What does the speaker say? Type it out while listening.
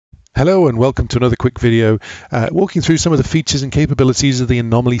Hello and welcome to another quick video walking through some of the features and capabilities of the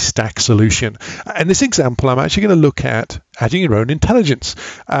Anomali STAXX solution. In this example, I'm actually going to look at adding your own intelligence.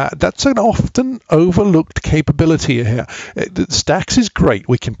 That's an often overlooked capability here. STAXX is great.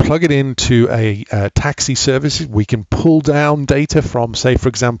 We can plug it into a taxi service. We can pull down data from, say, for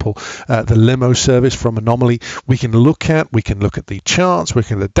example, the limo service from Anomali. We can look at the charts, we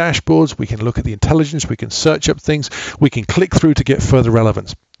can look at the dashboards, we can look at the intelligence, we can search up things, we can click through to get further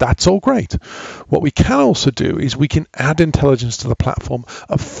relevance. That's all great. What we can also do is we can add intelligence to the platform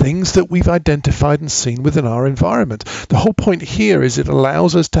of things that we've identified and seen within our environment. The whole point here is it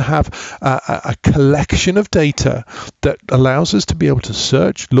allows us to have a collection of data that allows us to be able to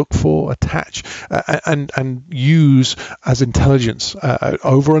search, look for, attach, and use as intelligence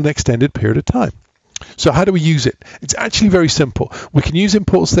over an extended period of time. So how do we use it? It's actually very simple. We can use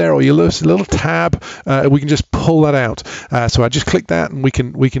imports there, or you'll see a little tab. We can just pull that out. So I just click that, and we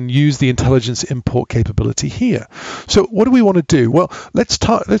can use the intelligence import capability here. So what do we want to do? Well, let's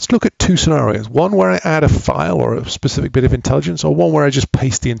look at two scenarios. One where I add a file or a specific bit of intelligence, or one where I just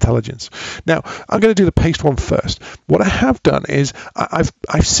paste the intelligence. Now I'm going to do the paste one first. What I have done is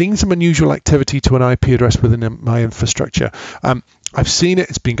I've seen some unusual activity to an IP address within my infrastructure. I've seen it.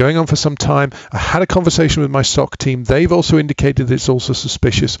 It's been going on for some time. I had a conversation with my SOC team. They've also indicated that it's also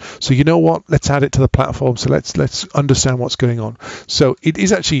suspicious. So you know what? Let's add it to the platform. So let's understand what's going on. So it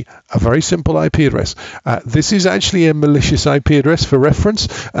is actually a very simple IP address. This is actually a malicious IP address for reference.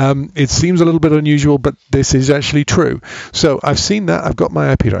 It seems a little bit unusual, but this is actually true. So I've seen that. I've got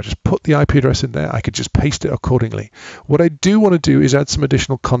my IP address. I just put the IP address in there. I could just paste it accordingly. What I do want to do is add some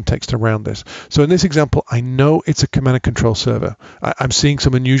additional context around this. So in this example, I know it's a command and control server. I'm seeing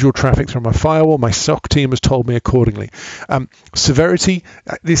some unusual traffic through my firewall. My SOC team has told me accordingly. Severity,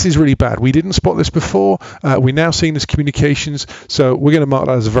 this is really bad. We didn't spot this before. We're now seeing this communications, so we're going to mark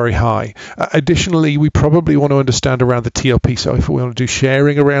that as very high. Additionally, we probably want to understand around the TLP. So if we want to do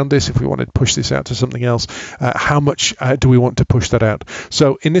sharing around this, if we want to push this out to something else, how much do we want to push that out?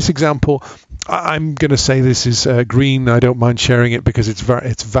 So in this example, I'm going to say this is green. I don't mind sharing it because it's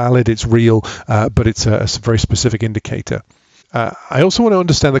valid, it's real, but it's a very specific indicator. I also want to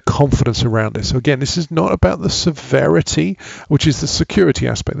understand the confidence around this. So again, this is not about the severity, which is the security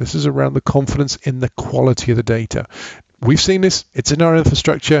aspect. This is around the confidence in the quality of the data. We've seen this. It's in our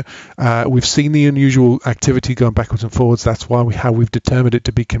infrastructure. We've seen the unusual activity going backwards and forwards. That's why we've determined it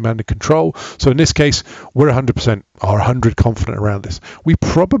to be command and control. So in this case, we're 100% or 100 confident around this. We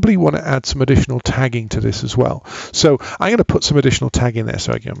probably want to add some additional tagging to this as well. So I'm going to put some additional tag in there.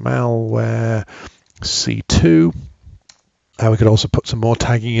 So again, malware C2. We could also put some more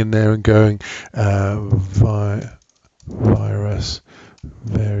tagging in there and going virus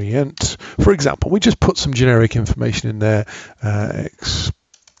variant. For example, we just put some generic information in there, exploit,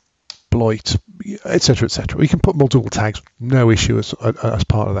 etc., etc. We can put multiple tags, no issue as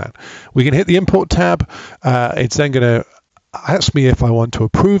part of that. We can hit the import tab. It's then going to ask me if I want to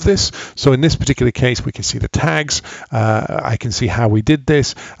approve this. So in this particular case, we can see the tags. I can see how we did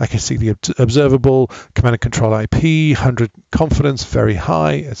this. I can see the observable command and control IP, 100 confidence, very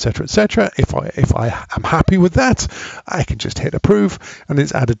high, etc., etc. If I am happy with that, I can just hit approve, and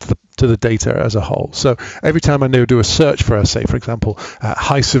it's added to the data as a whole. So every time I do a search for, say, for example,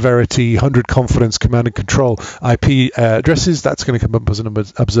 high severity, 100 confidence command and control IP addresses, that's going to come up as an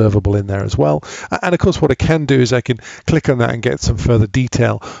observable in there as well. And of course, what I can do is I can click on that and get some further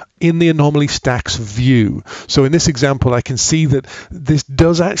detail in the Anomali STAXX view. So in this example, I can see that this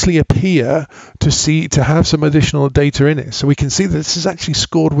does actually appear to have some additional data in it. So we can see that this is actually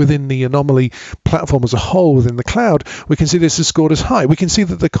scored within the Anomali platform as a whole within the cloud. We can see this is scored as high. We can see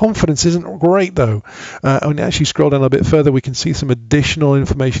that the confidence isn't great though. When you actually scroll down a bit further, we can see some additional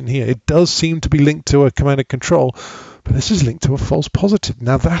information here. It does seem to be linked to a command and control, but this is linked to a false positive.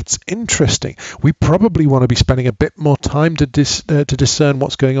 Now that's interesting. We probably want to be spending a bit more time to discern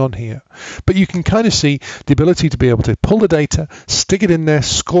what's going on here. But you can kind of see the ability to be able to pull the data, stick it in there,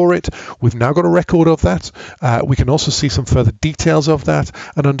 score it. We've now got a record of that. We can also see some further details of that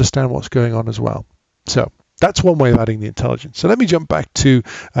and understand what's going on as well. So that's one way of adding the intelligence. So let me jump back to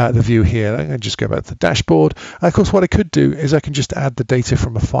the view here. I'm going to just go back to the dashboard. Of course, what I could do is I can just add the data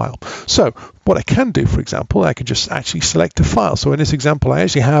from a file. So what I can do, for example, I can just actually select a file. So in this example, I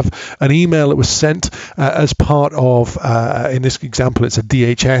actually have an email that was sent as part of, in this example, it's a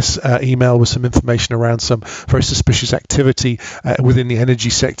DHS email with some information around some very suspicious activity within the energy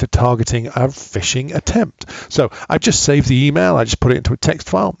sector targeting a phishing attempt. So I've just saved the email. I just put it into a text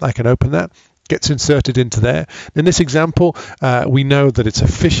file. I can open that. gets inserted into there. In this example, we know that it's a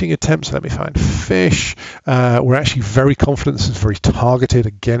phishing attempt, so let me find fish. We're actually very confident this is very targeted.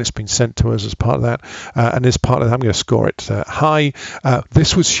 Again, it's been sent to us as part of that, and as part of that, I'm going to score it high.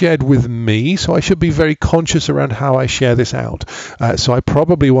 This was shared with me, so I should be very conscious around how I share this out. So I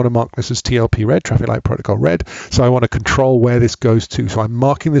probably want to mark this as TLP red, Traffic Light Protocol red, so I want to control where this goes to. So I'm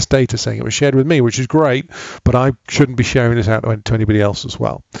marking this data saying it was shared with me, which is great, but I shouldn't be sharing this out to anybody else as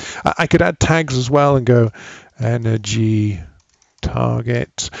well. I could add tags as well and go energy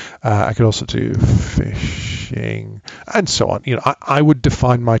target. I could also do phishing and so on. You know, I would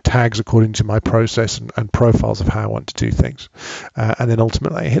define my tags according to my process and profiles of how I want to do things. And then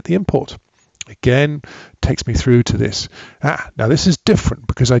ultimately I hit the import. Again, takes me through to this. Now this is different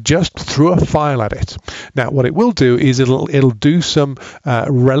because I just threw a file at it. Now what it will do is it'll do some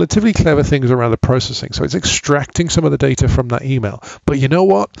relatively clever things around the processing. So it's extracting some of the data from that email. But you know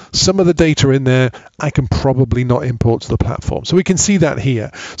what? Some of the data in there I can probably not import to the platform. So we can see that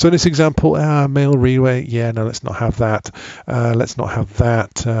here. So in this example, mail readway, yeah, no, let's not have that. Let's not have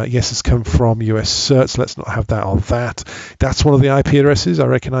that. Yes, it's come from US certs. Let's not have that or that. That's one of the IP addresses. I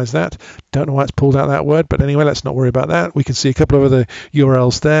recognize that. Don't know why it's pulled out that word, but anyway, let's not worry about that. We can see a couple of other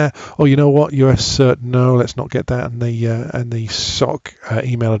URLs there. Oh, you know what? US cert, no, let's not get that. And the SOC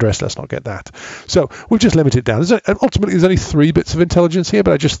email address, let's not get that. So we've just limited it down. Ultimately, there's only 3 bits of intelligence here,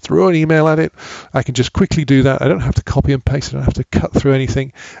 but I just threw an email at it. I can just quickly do that. I don't have to copy and paste. I don't have to cut through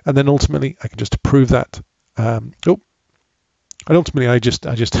anything. And then ultimately, I can just approve that. And ultimately, I just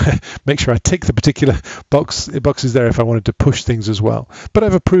make sure I tick the particular boxes there if I wanted to push things as well. But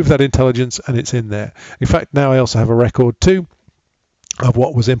I've approved that intelligence and it's in there. In fact, now I also have a record too of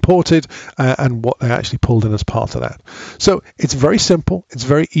what was imported and what they actually pulled in as part of that. So it's very simple. It's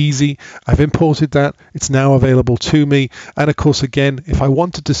very easy. I've imported that. It's now available to me. And of course, again, if I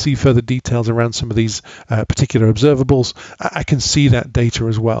wanted to see further details around some of these particular observables, I can see that data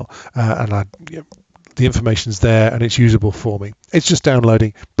as well. The information's there and it's usable for me. It's just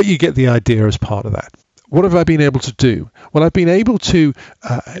downloading, but you get the idea as part of that. What have I been able to do? Well, I've been able to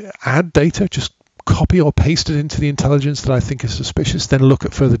add data, just copy or paste it into the intelligence that I think is suspicious, then look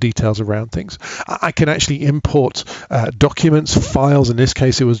at further details around things. I can actually import documents, files. In this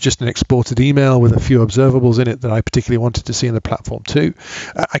case, it was just an exported email with a few observables in it that I particularly wanted to see in the platform too.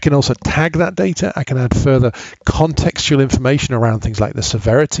 I can also tag that data. I can add further contextual information around things like the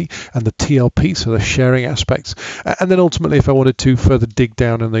severity and the TLP, so the sharing aspects. And then ultimately, if I wanted to further dig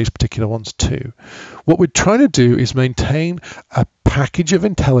down on these particular ones too. What we're trying to do is maintain a package of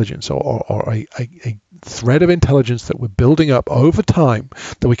intelligence or a thread of intelligence that we're building up over time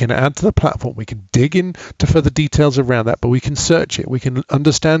that we can add to the platform. We can dig into further details around that, but we can search it, we can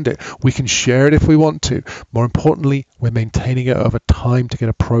understand it, we can share it if we want to. More importantly, we're maintaining it over time to get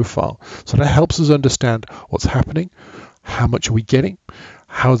a profile. So that helps us understand what's happening, how much are we getting,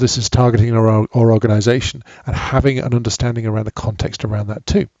 how this is targeting our organization, and having an understanding around the context around that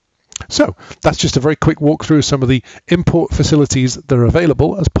too. So that's just a very quick walk through some of the import facilities that are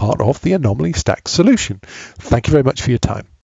available as part of the Anomali STAXX solution. Thank you very much for your time.